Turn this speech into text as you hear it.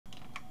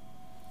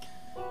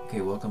Okay,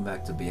 welcome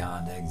back to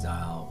Beyond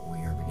Exile. We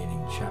are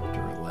beginning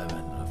Chapter 11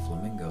 of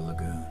Flamingo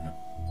Lagoon.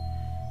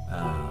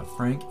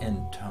 Frank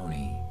and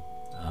Tony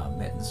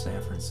met in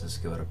San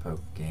Francisco at a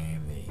poker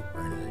game. They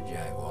rented a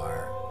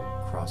Jaguar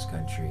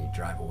cross-country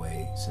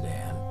drive-away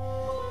sedan.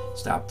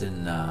 Stopped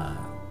in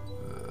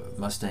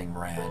Mustang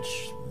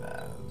Ranch.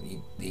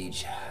 They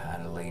each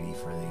had a lady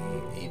for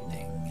the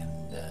evening,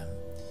 and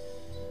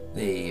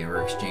they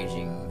were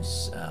exchanging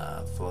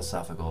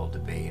philosophical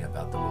debate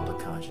about the world of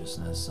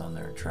consciousness on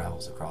their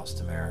travels across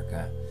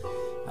America.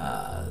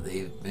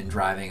 They've been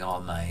driving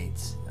all night,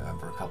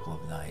 for a couple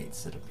of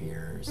nights it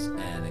appears,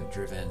 and they've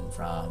driven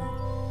from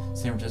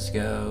San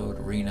Francisco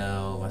to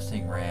Reno,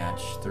 Mustang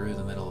Ranch, through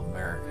the middle of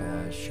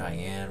America,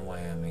 Cheyenne,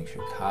 Wyoming,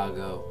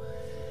 Chicago,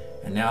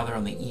 and now they're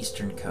on the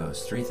eastern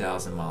coast,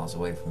 3,000 miles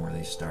away from where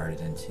they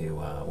started, into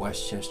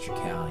Westchester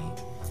County,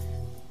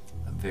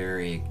 a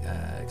very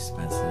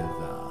expensive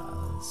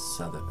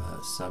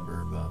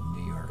suburb of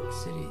New York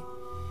City,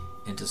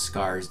 into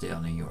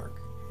Scarsdale, New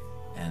York.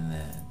 And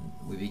then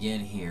we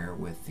begin here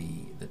with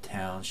the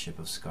township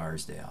of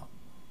Scarsdale,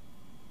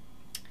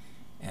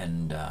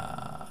 and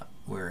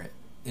we're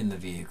in the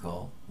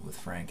vehicle with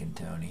Frank and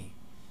Tony,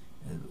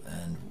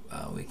 and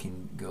we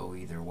can go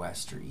either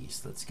west or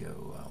east. Let's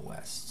go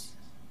west.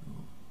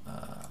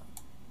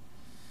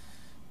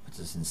 Puts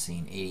us in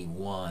scene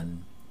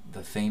 81,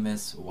 the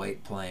famous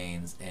White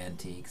Plains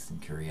Antiques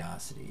and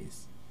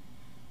Curiosities.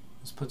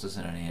 This puts us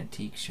in an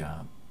antique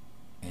shop,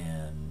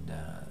 and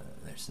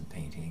there's some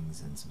paintings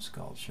and some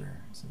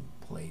sculpture, some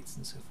plates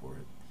and so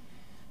forth.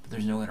 But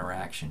there's no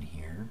interaction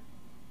here.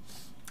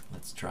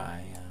 Let's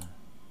try,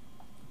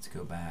 let's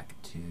go back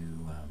to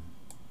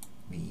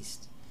the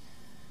east.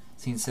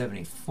 Scene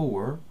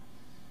 74,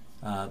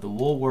 the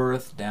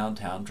Woolworth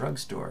downtown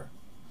drugstore.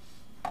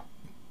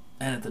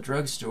 And at the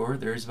drugstore,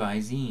 there's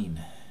Visine.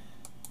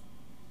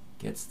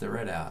 Gets the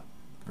red out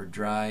for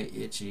dry,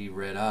 itchy,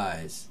 red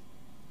eyes.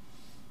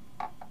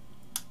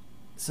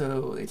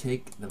 So they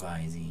take the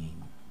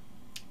Visine.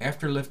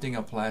 After lifting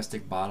a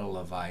plastic bottle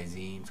of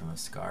Visine from a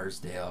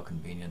Scarsdale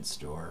convenience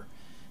store,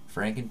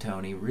 Frank and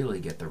Tony really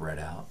get the red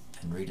out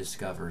and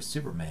rediscover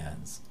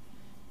Superman's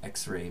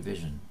X-ray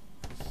vision.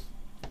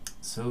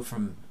 So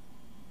from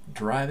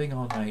driving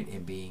all night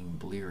and being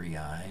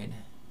bleary-eyed,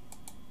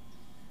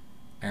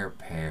 our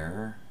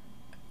pair,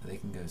 they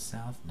can go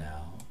south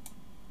now,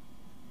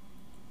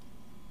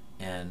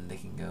 and they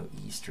can go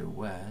east or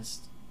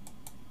west.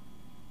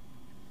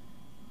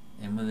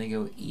 And when they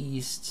go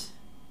east,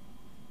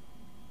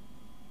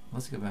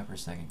 let's go back for a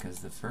second, because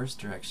the first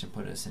direction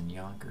put us in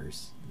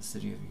Yonkers, the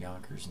city of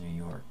Yonkers, New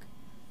York.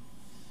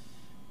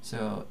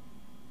 So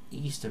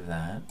east of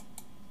that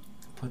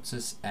puts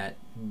us at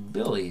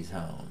Billy's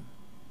home,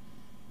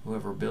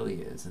 whoever Billy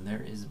is. And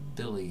there is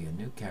Billy, a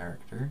new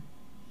character,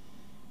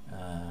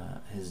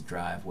 his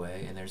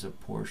driveway, and there's a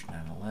Porsche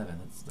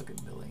 911. Let's look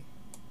at Billy.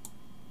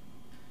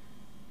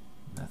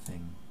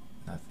 Nothing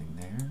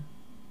there.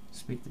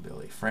 Speak to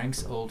Billy.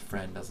 Frank's old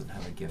friend doesn't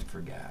have a gift for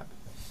Gab.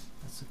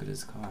 Let's look at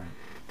his car.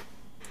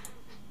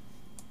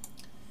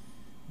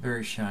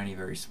 Very shiny,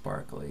 very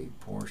sparkly.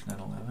 Porsche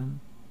 911.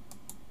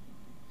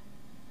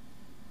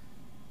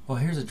 Well,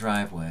 here's a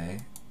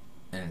driveway,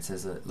 and it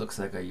says it looks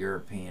like a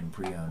European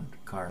pre-owned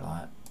car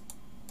lot.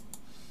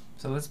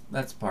 So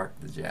let's park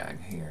the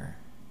Jag here,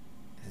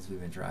 since we've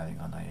been driving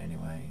all night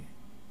anyway.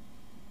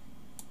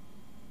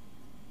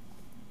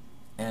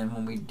 And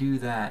when we do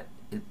that,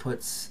 it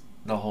puts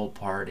the whole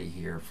party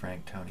here,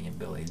 Frank, Tony, and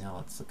Billy. Now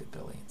let's look at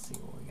Billy and see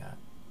what we got.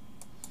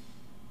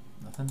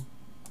 Nothing?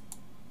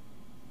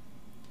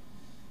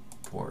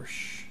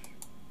 Porsche.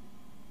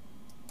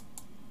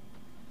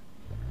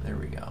 There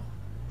we go.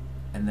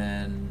 And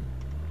then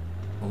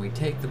when we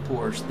take the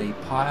Porsche, they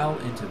pile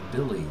into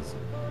Billy's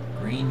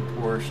green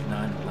Porsche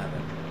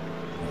 911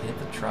 and hit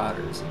the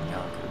Trotters in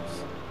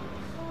Yonkers.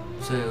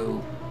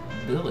 So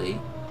Billy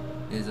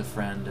is a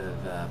friend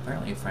of,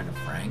 apparently a friend of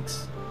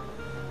Frank's.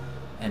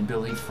 And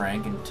Billy,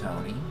 Frank, and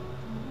Tony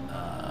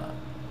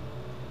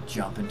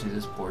jump into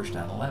this Porsche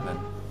 911,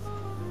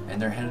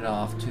 and they're headed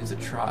off to the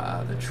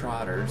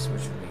Trotters,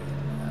 which would be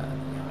in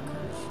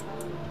Yonkers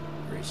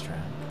racetrack.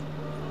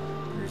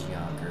 There's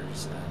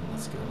Yonkers, and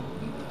let's go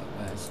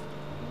west.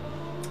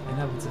 And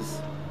that puts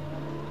us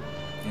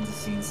into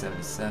scene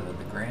 77,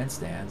 the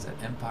grandstands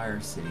at Empire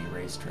City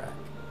Racetrack.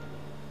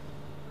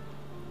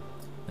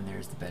 And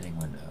there's the betting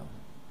window.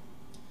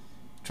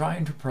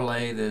 Trying to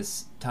parlay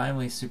this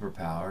timely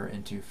superpower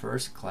into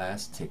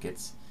first-class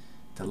tickets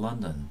to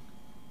London.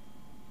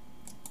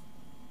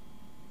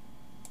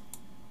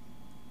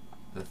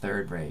 The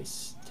third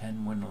race,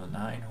 10 win on the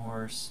 9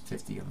 horse,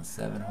 50 on the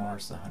 7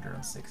 horse, 100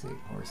 on 6 8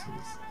 horses.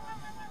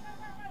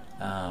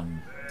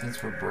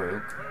 Since we're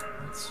broke,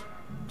 let's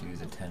do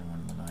the 10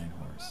 win on the 9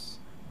 horse.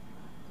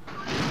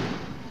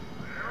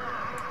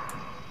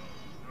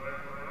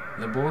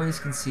 The boys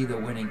can see the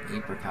winning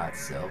apricot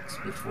silks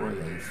before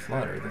they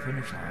flutter the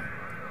finish line.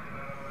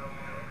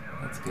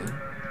 That's good.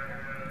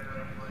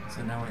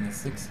 So now we're in the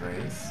 6th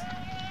race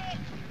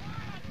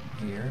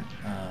here,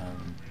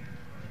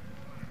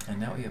 and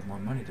now we have more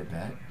money to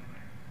bet.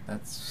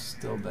 That's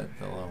still bet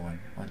the low one,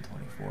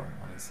 124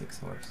 on a 6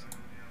 horse.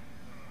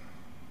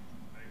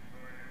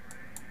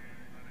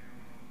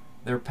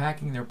 They're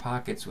packing their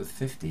pockets with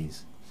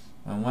 50s,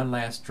 and one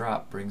last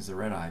drop brings the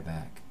red eye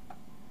back.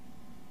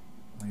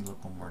 Let me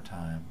look one more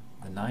time.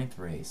 The 9th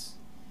race,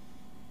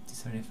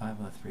 275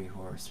 on the 3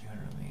 horse,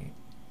 300 on the 8.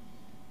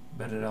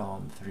 Bet it all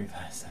on the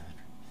 357.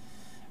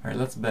 All right,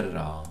 let's bet it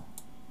all.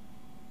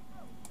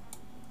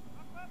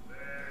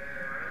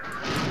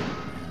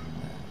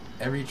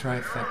 Every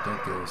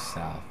trifecta goes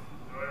south.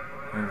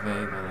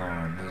 Hervé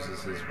Vallon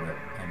loses his whip,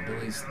 and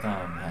Billy's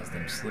thumb has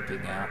them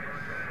slipping out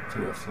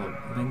through a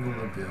Flamingo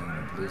Lagoon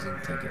of losing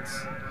tickets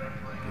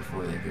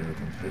before they go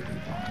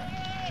completely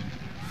blind.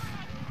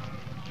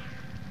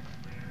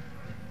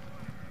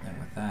 And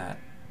with that,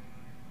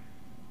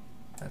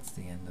 that's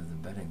the end of the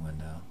betting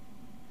window.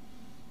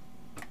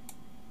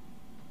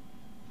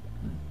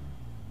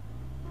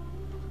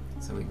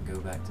 So we can go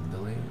back to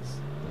Billy's.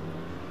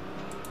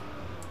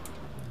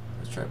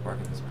 Let's try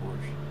parking this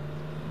Porsche.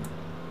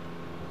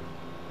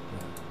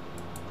 Yeah.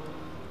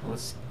 Well,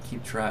 let's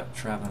keep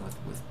traveling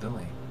with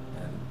Billy.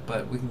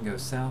 But we can go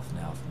south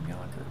now from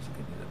Yonkers. We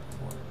could do that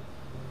before.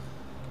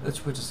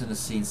 Which puts us into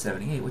scene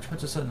 78, which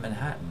puts us in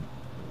Manhattan.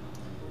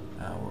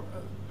 We're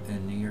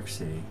in New York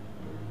City,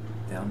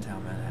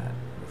 downtown Manhattan,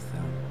 with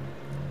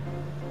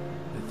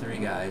the 3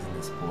 guys in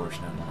this Porsche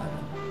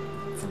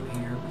 911. From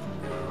here, we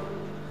can go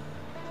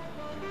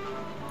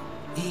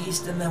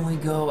east, and then we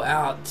go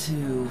out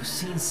to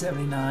scene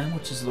 79,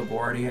 which is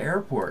LaGuardia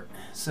Airport.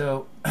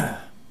 So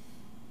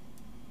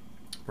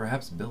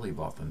perhaps Billy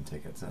bought them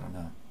tickets. I don't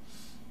know.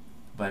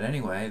 But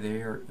anyway,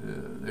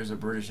 there's a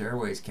British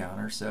Airways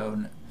counter.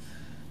 So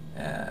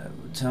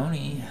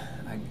Tony,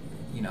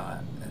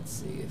 let's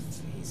see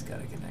if he's got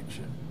a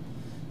connection.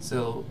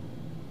 So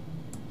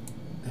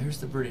there's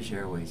the British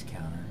Airways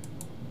counter,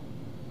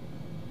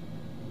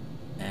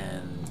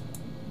 and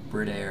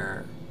Brit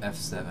Air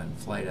F7,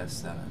 flight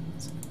F7.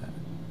 Let's look at that.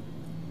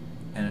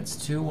 And it's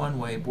 2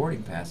 one-way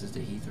boarding passes to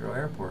Heathrow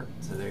Airport.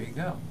 So there you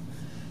go.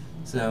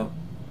 So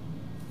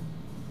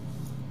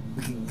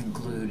we can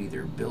conclude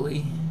either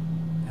Billy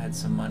had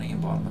some money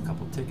and bought him a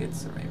couple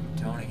tickets, or maybe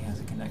Tony has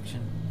a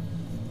connection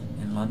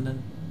in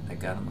London that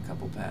got him a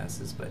couple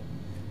passes. But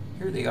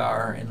here they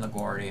are in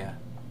LaGuardia,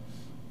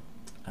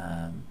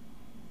 and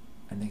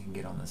they can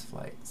get on this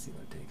flight and see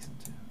what it takes them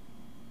to.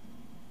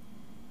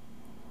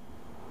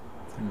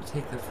 It's going to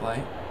take the flight.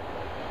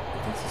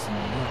 It takes us in New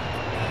York.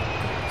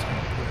 It's going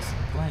to put us in a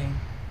plane,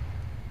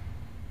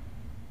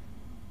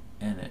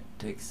 and it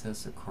takes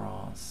us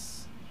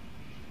across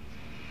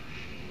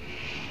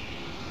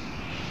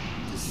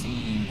the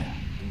scene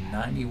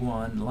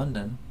 91,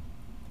 London,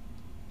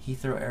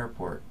 Heathrow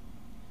Airport.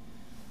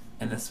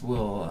 And this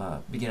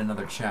will begin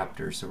another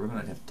chapter, so we're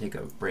going to have to take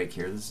a break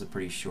here. This is a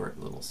pretty short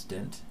little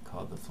stint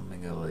called the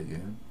Flamingo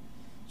Lagoon,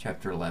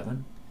 chapter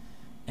 11.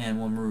 And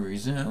when we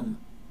resume,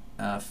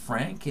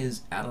 Frank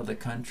is out of the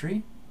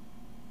country.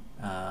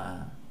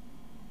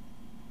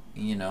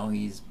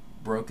 He's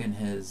broken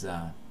his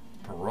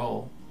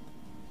parole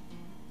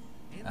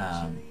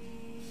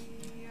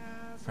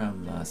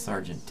from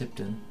Sergeant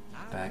Tipton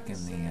back in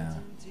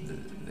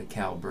the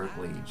Cal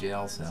Berkeley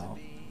jail cell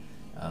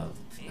of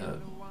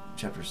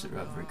chapter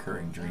of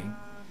Recurring Dream.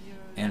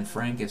 And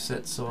Frank has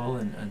set sail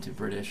into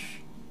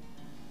British.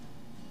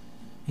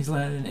 He's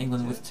landed in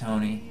England with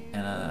Tony,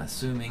 and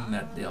assuming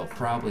that they'll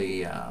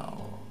probably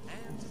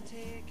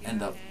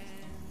end up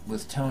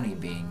with Tony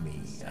being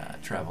the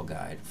travel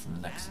guide from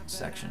the next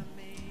section.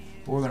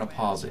 But we're going to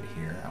pause it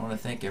here. I want to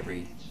thank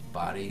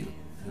everybody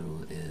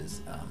who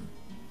is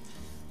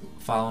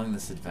following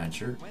this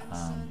adventure,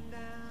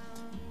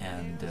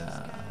 and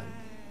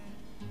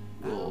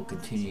we'll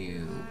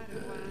continue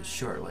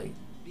shortly.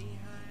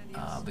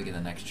 Begin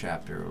the next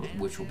chapter,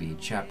 which will be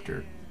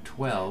chapter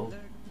 12,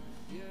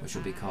 which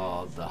will be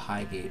called the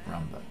Highgate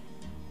Rumba.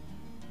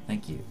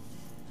 Thank you.